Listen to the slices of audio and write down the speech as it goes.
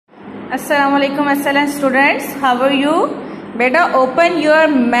Assalamualaikum excellent students, how are you? बेटा open your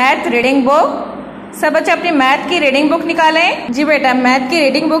math reading book. सब बच्चे अपनी मैथ की रीडिंग बुक निकालें। जी बेटा, मैथ की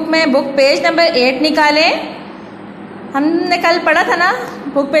रीडिंग बुक में बुक पेज नंबर 8 निकालें। हमने कल पढ़ा था ना,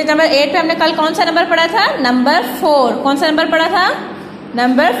 बुक पेज नंबर 8 पे हमने कल कौन सा नंबर पढ़ा था? नंबर 4। कौन सा नंबर पढ़ा था?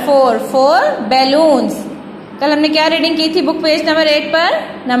 Number 4 balloons. कल हमने क्या रीडिंग की थी बुक पेज नंबर 8 पर?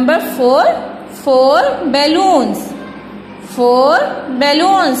 Number 4 balloons. 4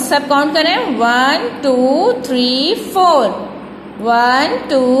 बैलून्स। सब काउंट करें, 1 2 3 4। 1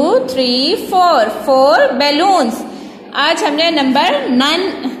 2 3 4 बैलून्स। आज हमने नंबर 9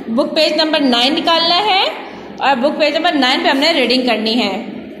 बुक पेज नंबर 9 निकालना है और बुक पेज नंबर 9 पे हमने रीडिंग करनी है।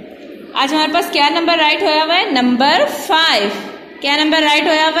 आज हमारे पास क्या नंबर राइट होया हुआ है? नंबर 5। क्या नंबर राइट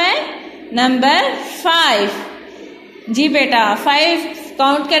होया हुआ है? नंबर 5। जी बेटा, 5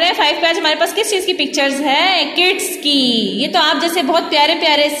 काउंट करें। 5 पे आज हमारे पास किस चीज की पिक्चर्स है? किड्स की। ये तो आप जैसे बहुत प्यारे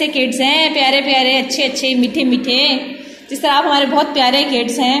प्यारे से किड्स हैं, प्यारे प्यारे अच्छे अच्छे मीठे मीठे, जिस तरह आप हमारे बहुत प्यारे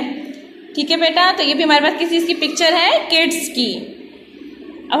किड्स हैं। ठीक है बेटा, तो ये भी हमारे पास किस चीज की पिक्चर है? किड्स की।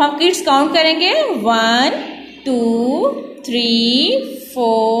 अब हम किड्स काउंट करेंगे, 1 2 3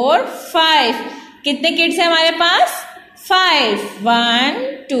 4 5। कितने किड्स हैं हमारे पास? 5। 1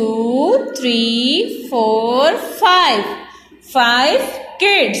 2 3 4 5। 5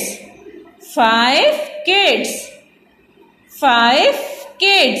 kids। 5 kids। 5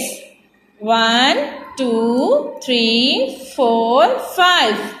 kids। 1 2 3 4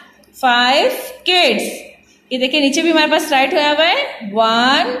 5। 5 kids। ये देखिए नीचे भी हमारे पास राइट होया हुआ है,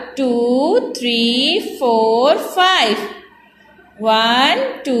 1 2 3 4 5। 1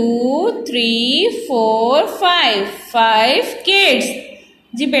 2 3 4 5। 5 kids।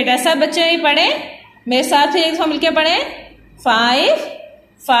 जी बेटा, सब बच्चे ही पढ़े, मेरे साथ ही एक दफा मिलकर पढ़े।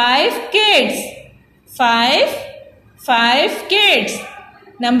 5 kids। 5 kids।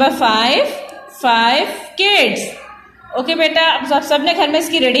 Number 5 kids। Okay बेटा, अब सबने घर में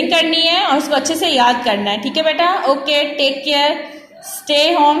इसकी रीडिंग करनी है और उसको अच्छे से याद करना है। ठीक है बेटा, okay, take care, stay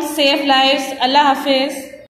home, safe life, अल्लाह हाफिज।